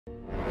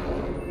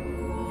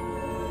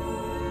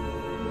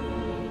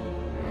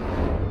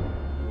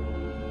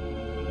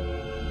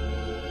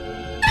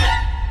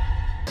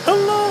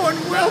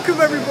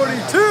welcome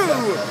everybody to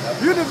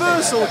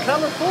Universal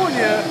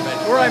California,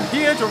 where I'm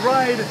here to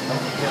ride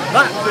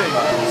that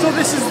thing. So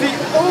this is the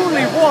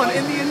only one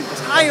in the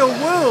entire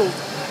world,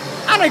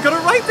 and I got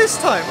it right this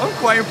time. I'm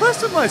quite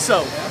impressed with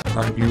myself.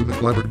 Aren't you the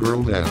clever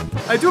girl, Dan?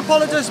 I do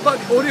apologize about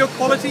the audio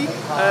quality.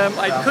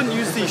 I couldn't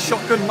use the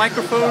shotgun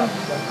microphone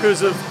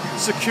because of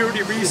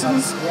security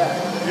reasons.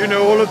 You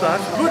know all of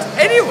that. But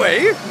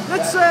anyway,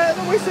 let's not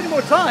waste any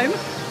more time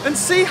and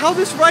see how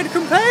this ride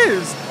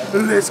compares.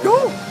 Let's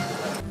go!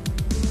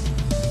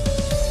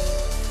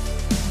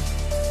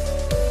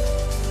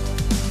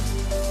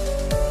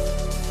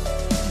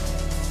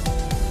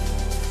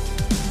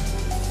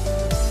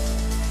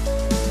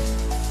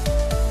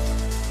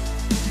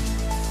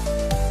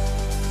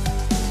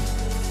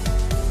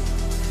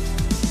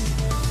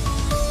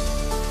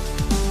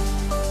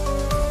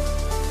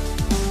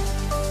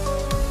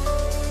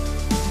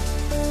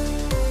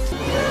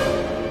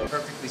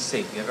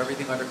 Safe. We have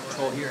everything under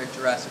control here at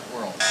Jurassic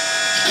World.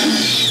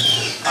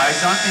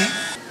 Eyes on me.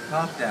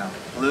 Top down.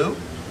 Blue.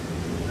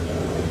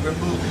 We're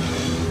moving.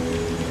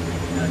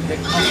 Now get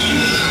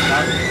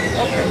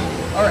comfortable. Okay.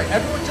 All right.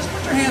 Everyone, just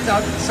put your hands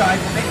out to the side.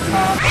 We'll make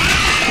calm.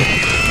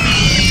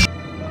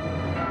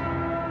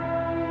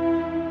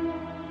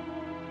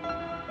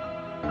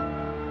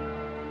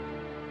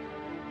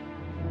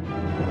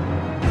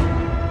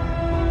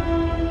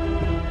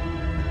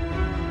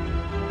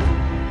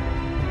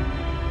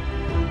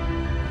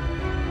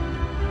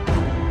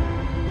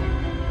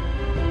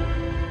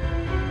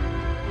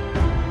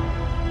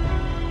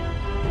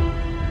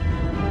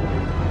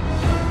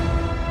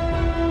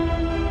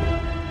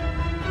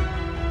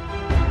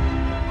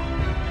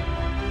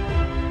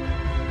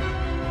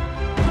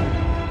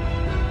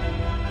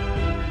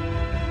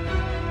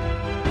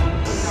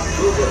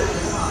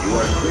 You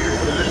are clear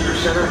for the visitor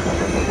center.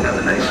 Have a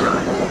nice ride.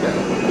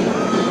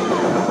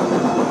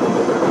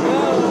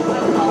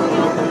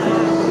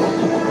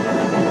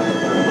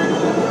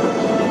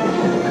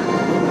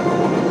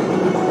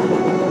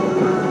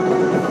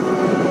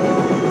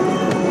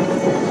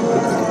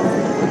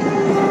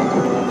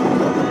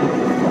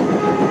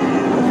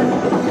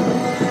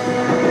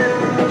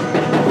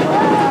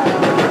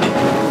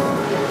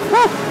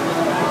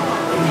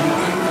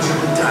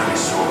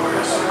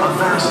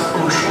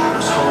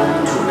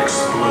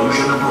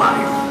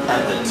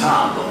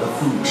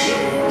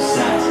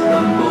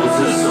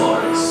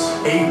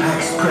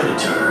 Apex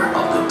predator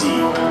of the deep.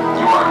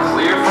 You are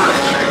clear for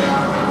entry.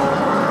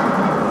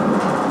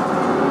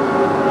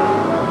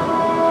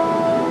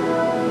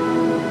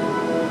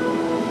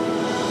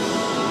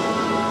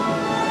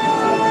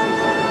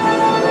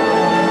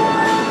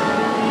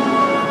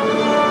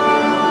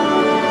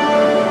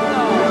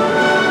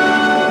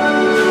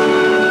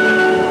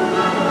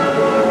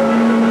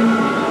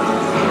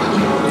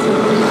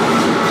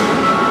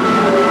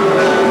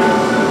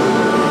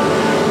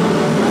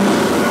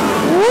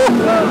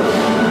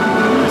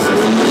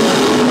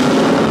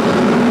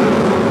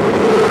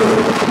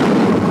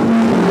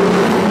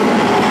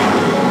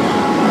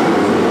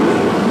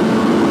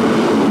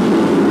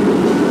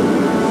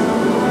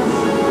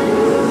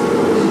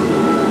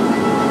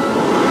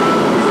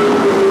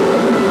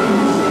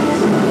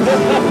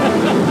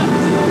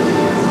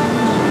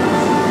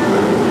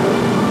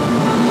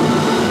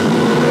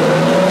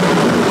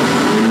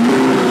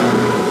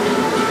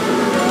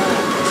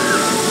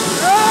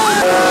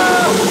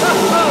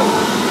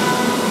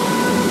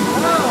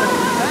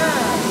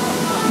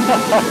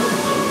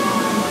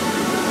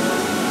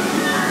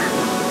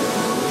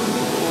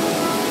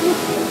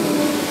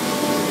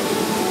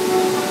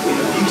 In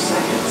a few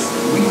seconds,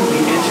 we will be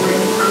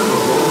entering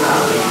Curveball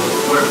Valley,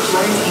 where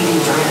plant-eating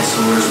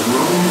dinosaurs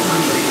roam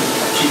freely.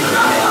 Keep an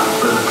eye out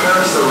for the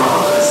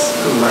Parasaurolophus,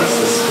 who likes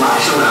to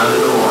splash around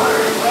in the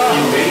water.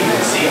 You may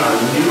even see our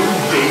new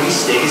baby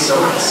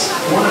Stegosaurus,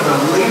 one of the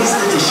latest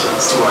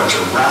additions to our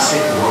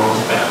Jurassic World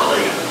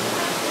family.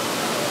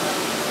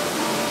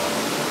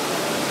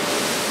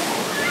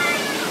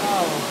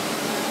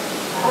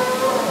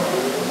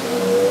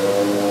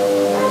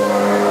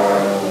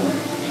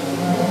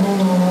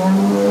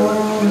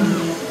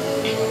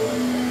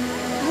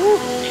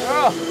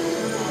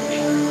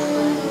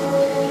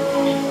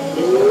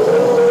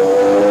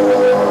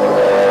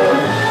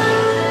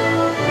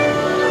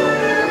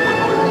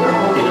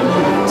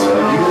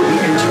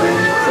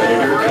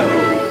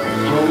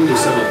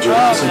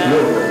 Jurassic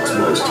World's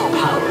most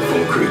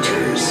powerful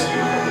creatures.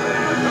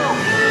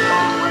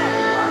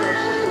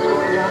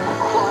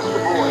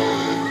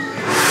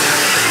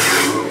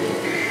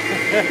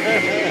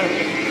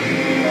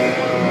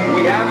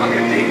 We have a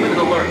containment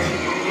alert.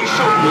 We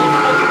showed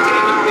multiple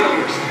containment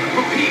failures.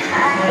 Repeat,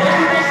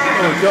 multiple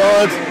systems. Oh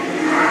God.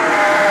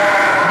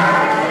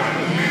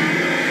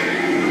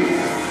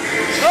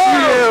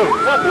 Oh!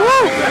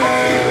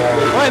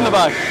 Right in the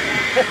back.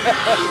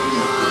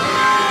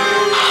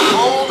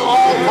 Hold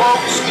all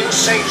boats in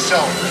safe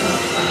zone.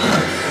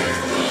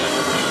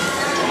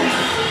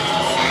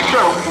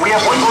 So, we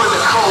have one more in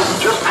the cove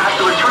just past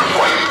the retreat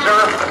point.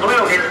 Sir,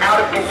 Blue is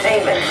out of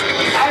containment.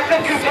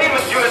 Active containment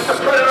units to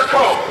Predator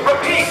Cove.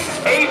 Repeat,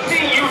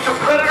 ACU to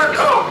Predator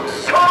Cove.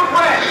 Code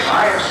red.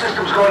 Fire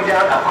systems going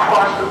down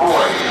across the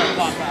board.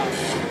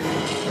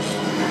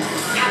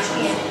 Catch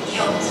me in.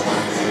 Kill this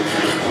one.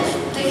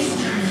 Please,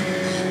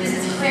 this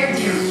is Claire,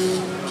 dear.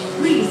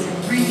 Please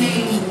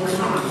remain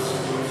calm.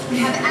 We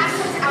have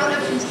assets out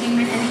of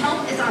containment and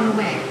help is on the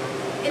way.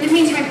 In the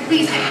meantime,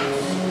 please.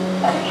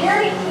 A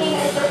security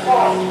team is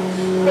deployed.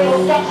 They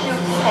will get you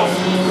to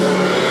safety.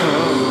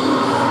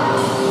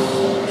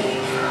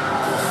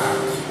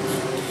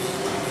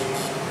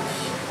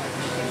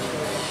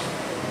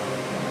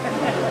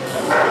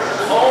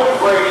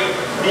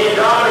 The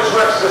Indominus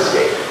Rex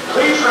escape.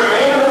 Please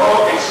remain in the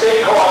boat and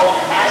stay calm.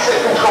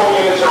 Asset control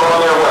units are on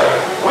their way.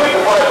 With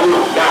the flight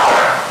route now.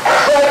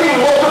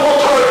 Tracking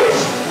multiple targets.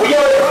 We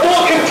are at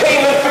full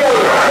containment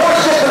failure. More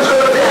systems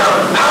go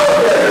down. Power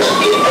failures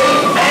in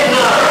 8 and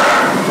 9.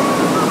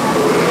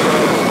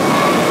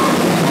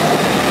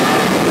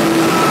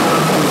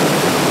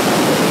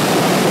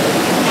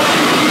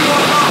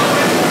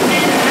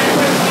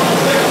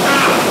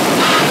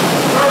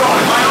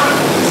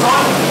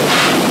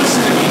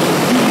 Listen to me.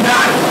 Do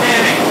not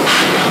panic.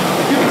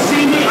 If you can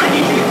see me, I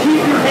need you to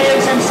keep your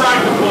hands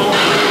inside the boat.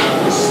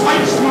 The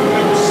slightest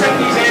movement will set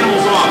these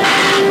animals off.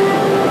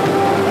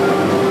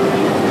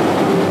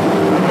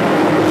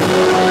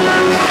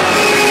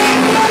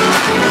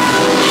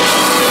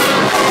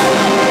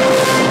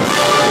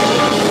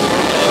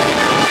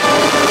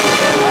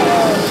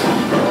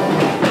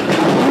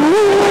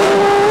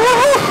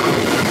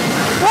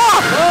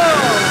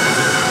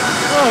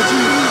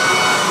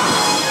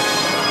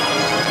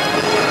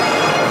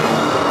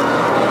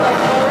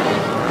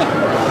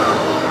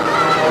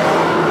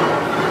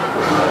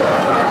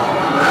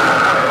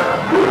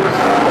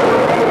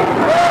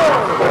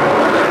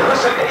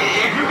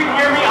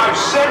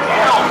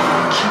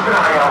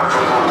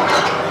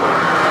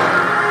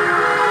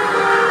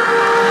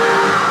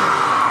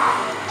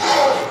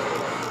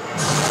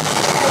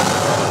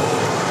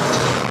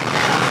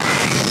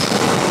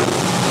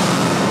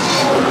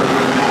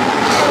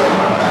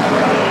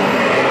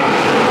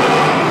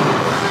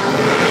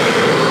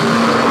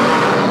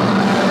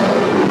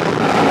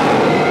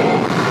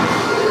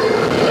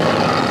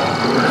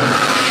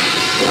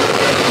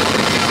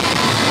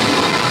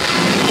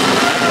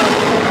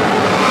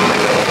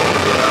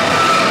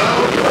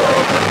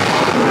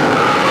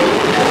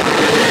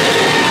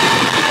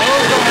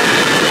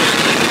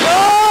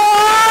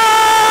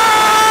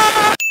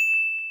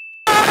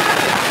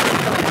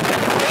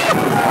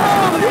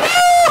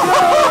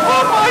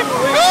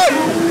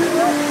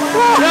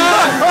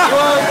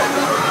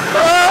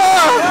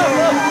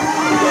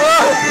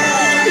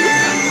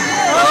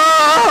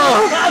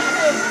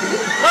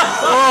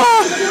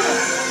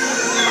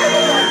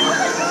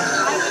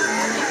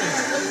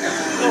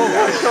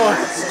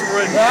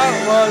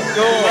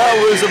 That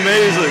was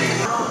amazing.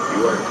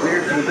 You are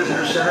cleared from the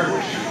visitor center.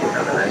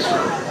 Have a nice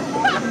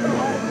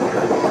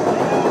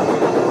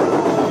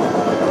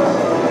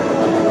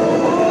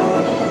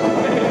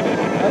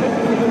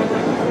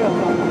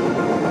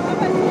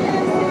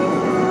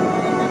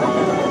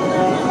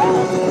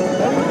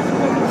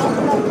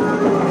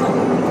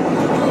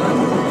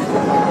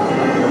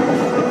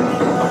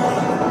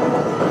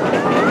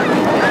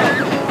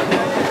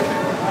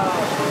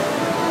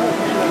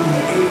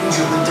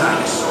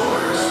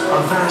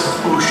a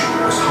vast ocean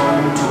was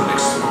home to an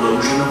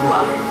explosion of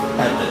life.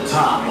 At the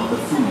top of the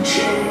food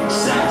chain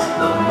sat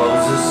the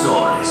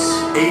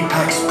Mosasaurus,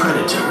 apex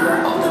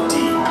predator of the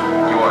deep.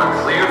 You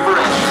are clear for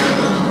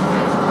entry.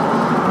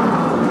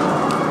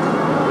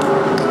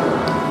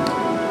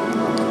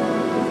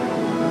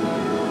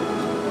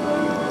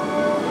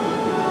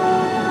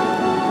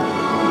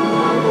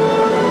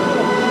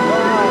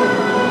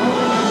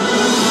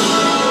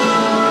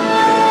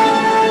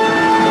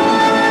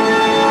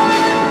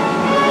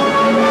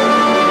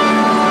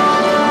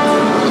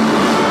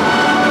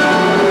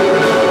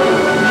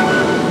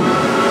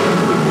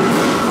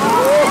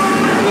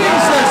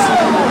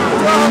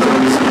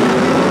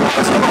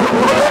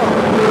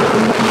 Jesus!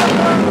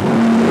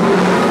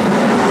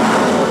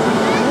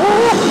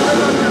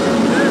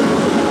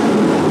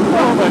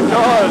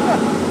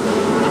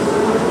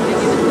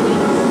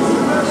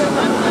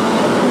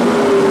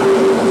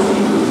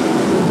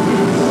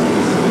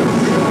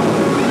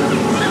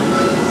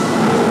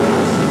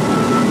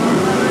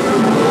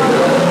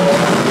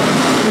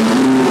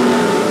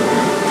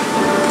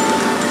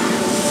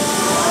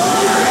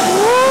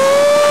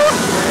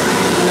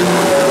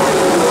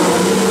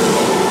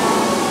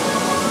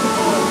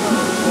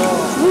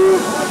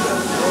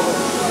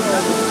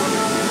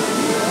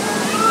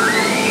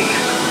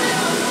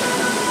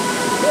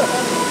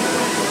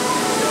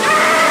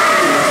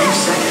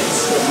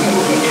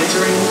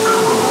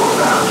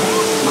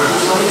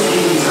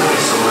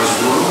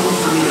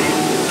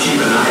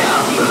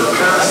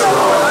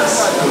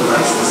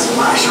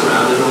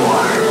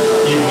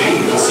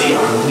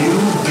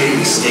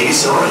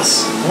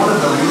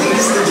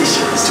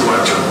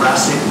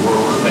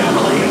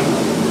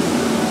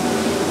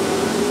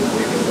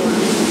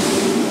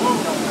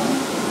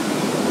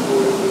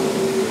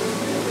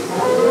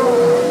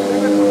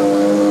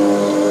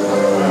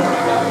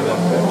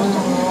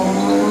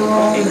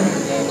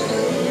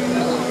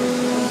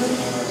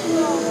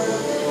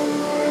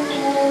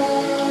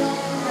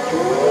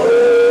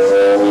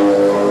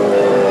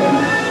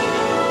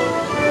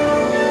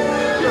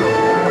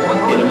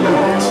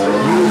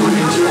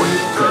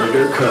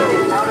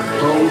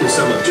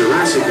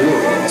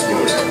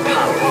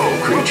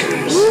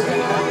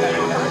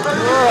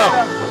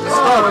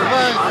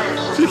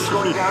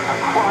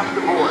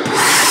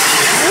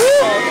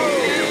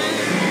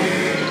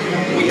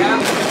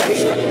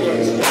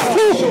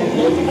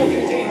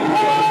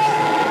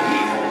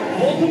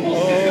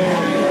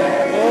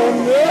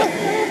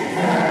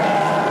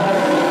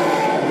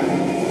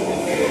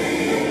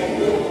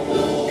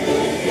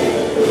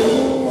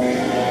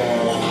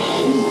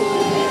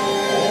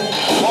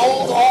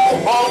 Hold all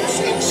boats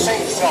in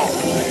safe zone.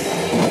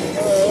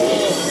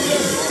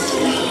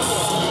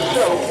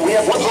 So, we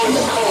have one going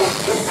to code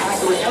just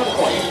past the return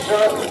point.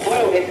 Sir,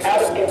 Blue is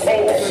out of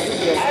containment.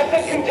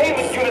 Asset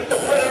containment units to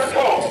Predator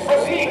Code.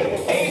 Repeat,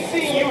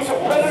 ACU to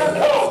Predator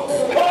Code.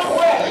 Code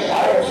red.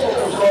 Our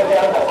systems go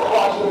down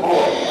across the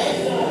board.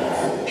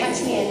 Patch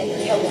me in and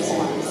kill those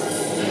ones.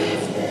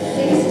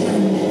 Ladies and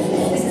gentlemen,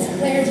 this is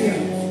Claire Deer.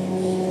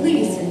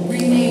 Please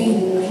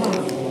remain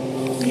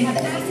calm. We have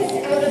assets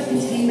out of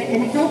containment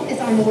and help is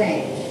on the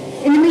way.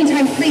 In the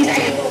meantime, please, A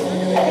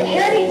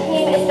security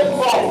team is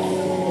deployed.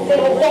 They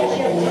will get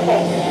you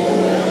safe.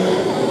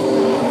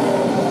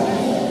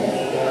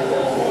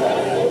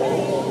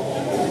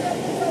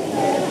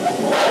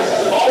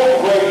 All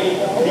Brady,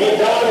 the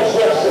Indominus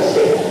Rex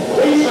system.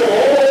 Please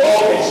remain at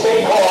home and stay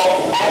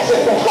calm.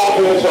 Asset control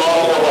units are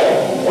on their way.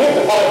 With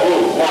the front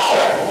roof now.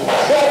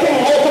 Tracking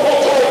multiple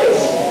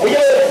targets. We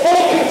are at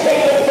full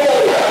containment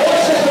failure.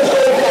 More systems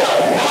going down.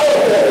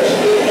 Outfitters,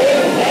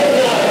 8 and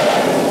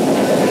 9.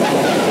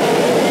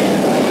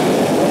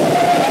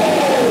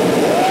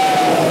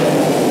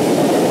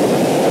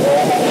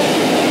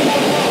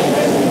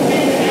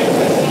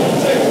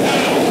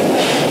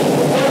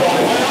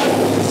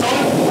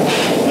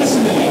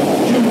 Listen to me.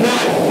 Do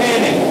not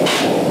panic.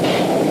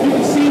 You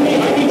can see me.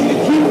 I need you to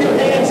keep your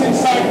hands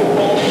inside the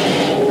boat.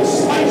 The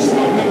slightest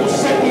movement will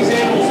set these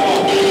animals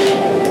off.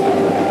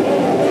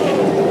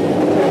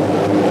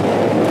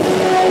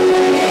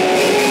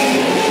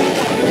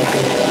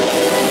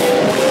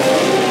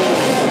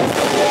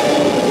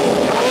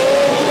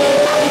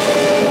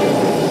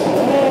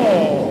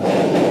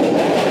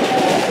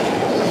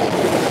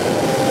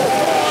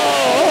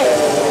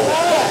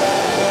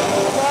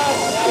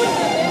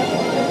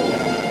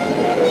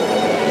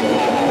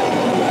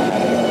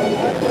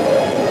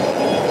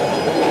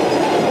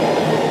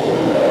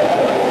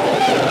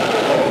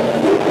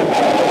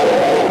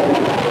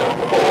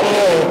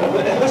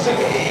 Listen,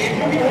 if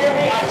you can hear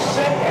me, I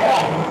said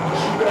help.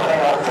 Keep an eye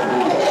out for me.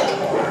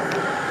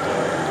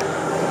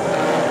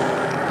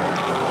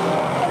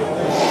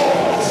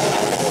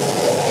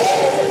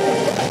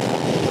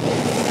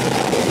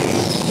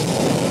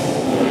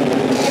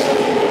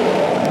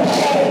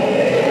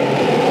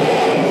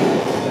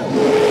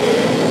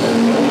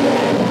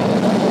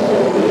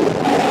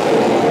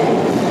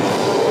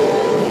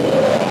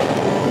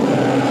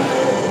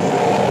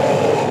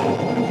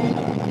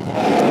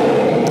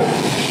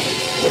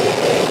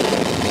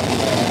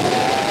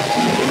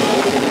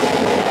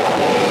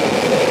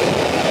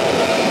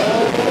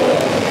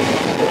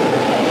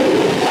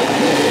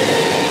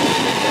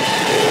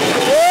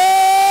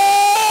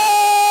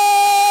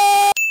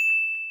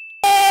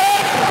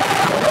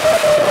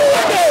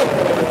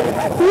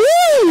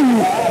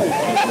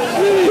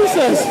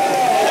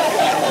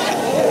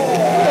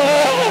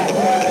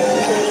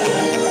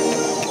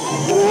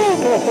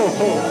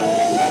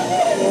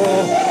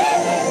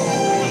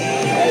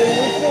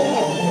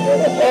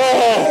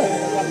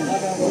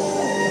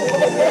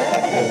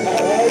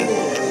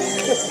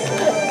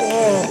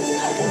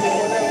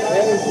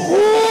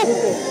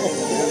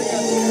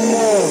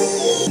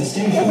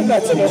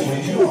 That's enough.